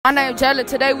My name is Jalen.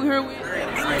 Today we here with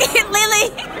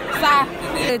Lily.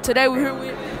 And today we here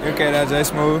with Okay, that's J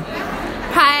Smooth.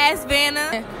 Hi, it's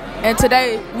Vanna. And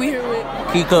today we here with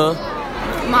Kika.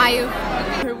 Maya.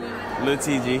 here with Lil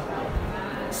TG.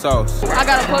 Sauce. I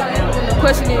got a public and the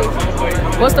question is,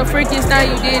 what's the freakiest thing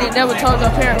you did and never told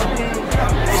your parents?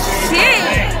 Shit.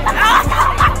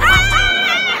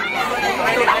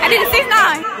 I did a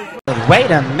 6'9". Wait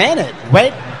a minute.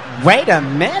 Wait a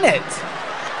minute.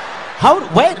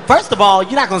 Wait, first of all,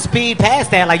 you're not gonna speed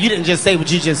past that like you didn't just say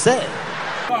what you just said.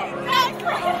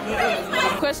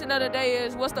 The question of the day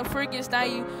is, what's the freakiest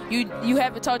thing you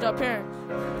haven't told your parents?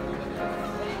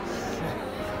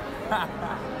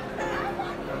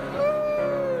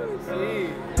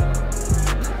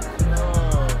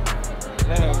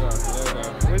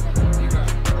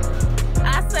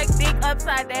 I suck dick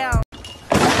upside down.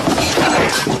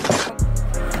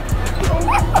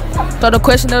 So the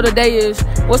question of the day is,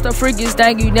 what's the freakiest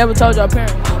thing you never told your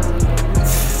parents?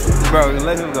 Bro,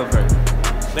 let him go first.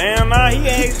 Damn, nah, he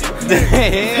asked you.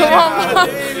 Come on,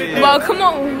 bro. Come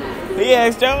on. He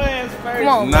asked your ass first. Come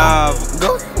on, Nah,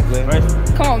 go.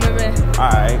 First. Come on, man.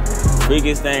 Alright.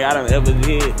 Biggest thing I done ever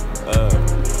did.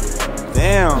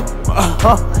 Damn.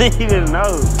 I didn't even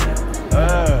know.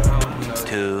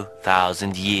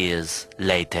 2,000 years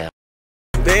later.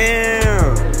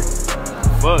 Damn.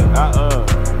 Fuck.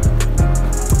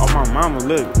 Oh my mama,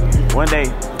 look. One day,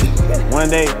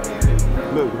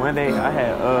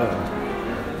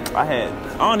 I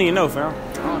don't even know, fam.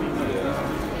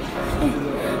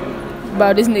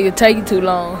 Bro, this nigga taking too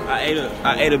long. I ate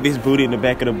a bitch booty in the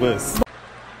back of the bus.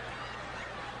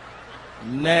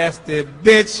 Nasty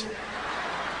bitch.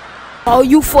 Oh,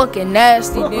 you fucking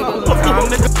nasty, nigga.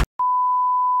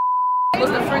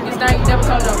 What's the freakiest thing you never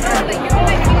told your parents?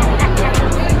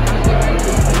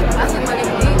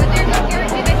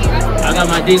 I got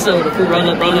my diesel with a fruit roll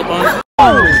up on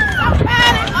it.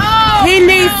 He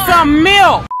needs some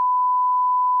milk.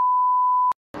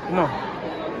 No.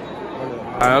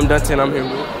 Alright, I'm Dante and I'm here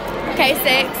with.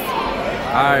 K6.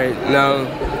 Alright, now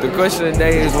the question of the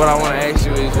day is what I want to ask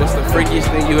you is, what's the freakiest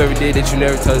thing you ever did that you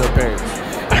never told your parents?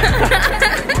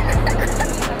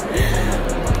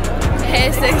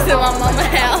 Had sex in my mama's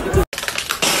house.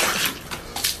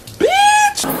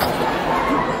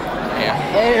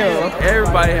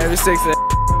 Everybody having sex.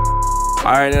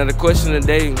 Alright, now the question of the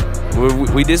day,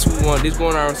 this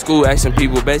going around school asking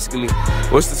people basically,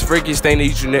 what's the freakiest thing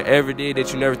that you ever did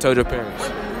that you never told your parents?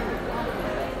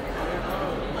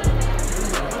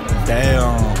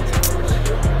 Damn.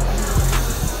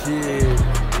 Shit.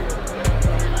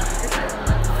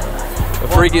 The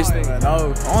freakiest thing. I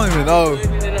don't even know.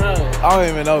 I don't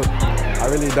even know. I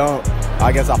really don't.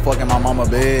 I guess I fucking my mama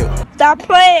bed. Stop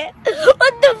playing.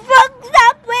 What the fuck?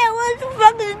 Stop playing. What the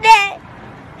fuck is that?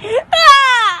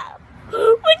 Ah!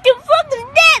 What the fuck is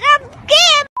that? I'm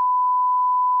scared.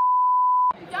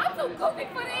 Y'all too goofy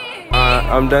for this.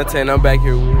 I'm Dante and I'm back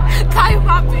here with. Call you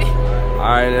Poppy.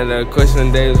 Alright, and the question of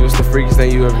the day is, what's the freakiest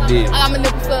thing you ever did? I got my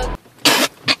nipple sucked.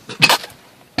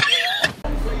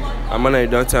 My name is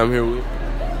Dante, I'm here with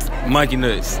Monkey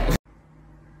nuts.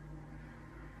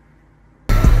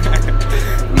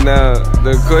 Now,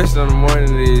 the question of the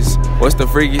morning is, what's the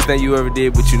freakiest thing you ever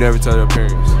did but you never told your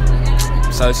parents?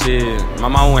 So shit, my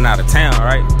mom went out of town,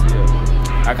 right?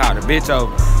 Yeah. I called the bitch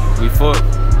over. We fucked.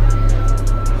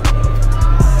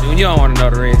 Dude, you don't want to know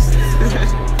the rest.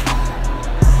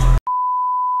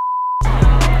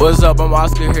 What's up? I'm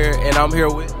Oscar here, and I'm here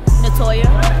with Natoya.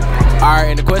 Alright,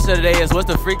 and the question of the day is, what's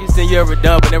the freakiest thing you ever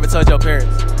done but never told your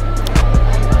parents?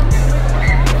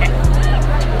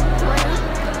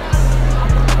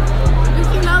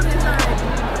 You know this already.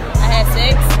 I had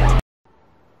sex.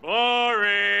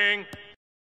 Boring.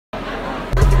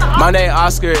 My name is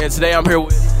Oscar, and today I'm here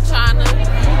with China.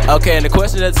 Okay, and the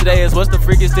question of today is, what's the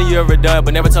freakiest thing you ever done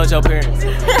but never told your parents?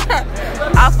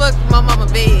 I fucked my mama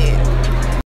bed.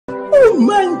 Oh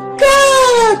my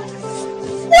God!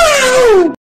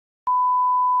 Wow!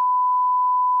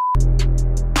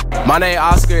 My name is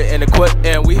Oscar,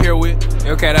 and we here with.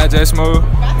 Okay, that's J Smooth.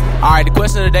 Alright, the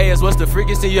question of the day is, what's the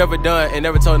freakiest thing you ever done and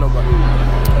never told nobody?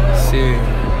 Shit.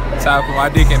 Top of my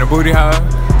dick in the booty hole.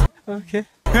 Okay.